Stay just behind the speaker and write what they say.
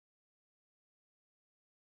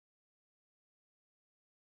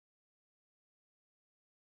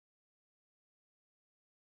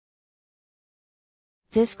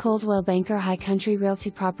This Coldwell Banker High Country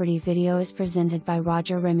Realty property video is presented by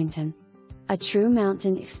Roger Remington. A true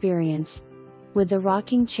mountain experience. With the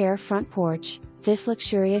rocking chair front porch, this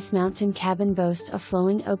luxurious mountain cabin boasts a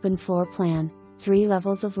flowing open floor plan, 3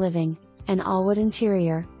 levels of living, an all-wood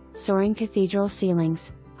interior, soaring cathedral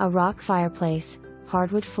ceilings, a rock fireplace,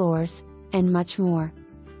 hardwood floors, and much more.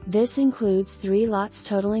 This includes 3 lots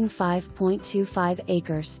totaling 5.25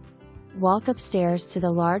 acres. Walk upstairs to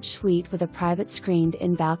the large suite with a private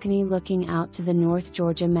screened-in balcony looking out to the North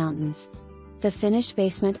Georgia mountains. The finished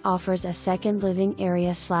basement offers a second living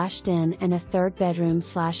area/den and a 3rd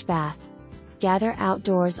bedroom/bath. Gather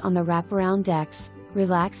outdoors on the wraparound decks,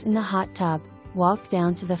 relax in the hot tub, walk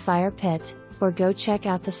down to the fire pit, or go check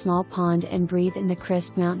out the small pond and breathe in the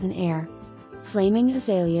crisp mountain air. Flaming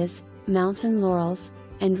azaleas, mountain laurels,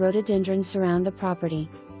 and rhododendron surround the property.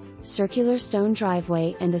 Circular stone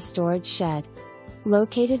driveway and a storage shed.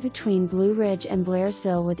 Located between Blue Ridge and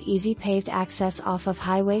Blairsville with easy paved access off of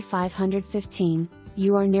Highway 515,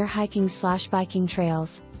 you are near hiking/biking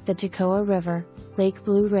trails, the Toccoa River, Lake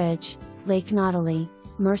Blue Ridge, Lake Nottely,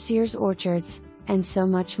 Merciers Orchards, and so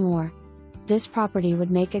much more. This property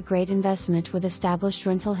would make a great investment with established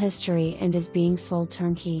rental history and is being sold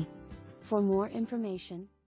turnkey. For more information,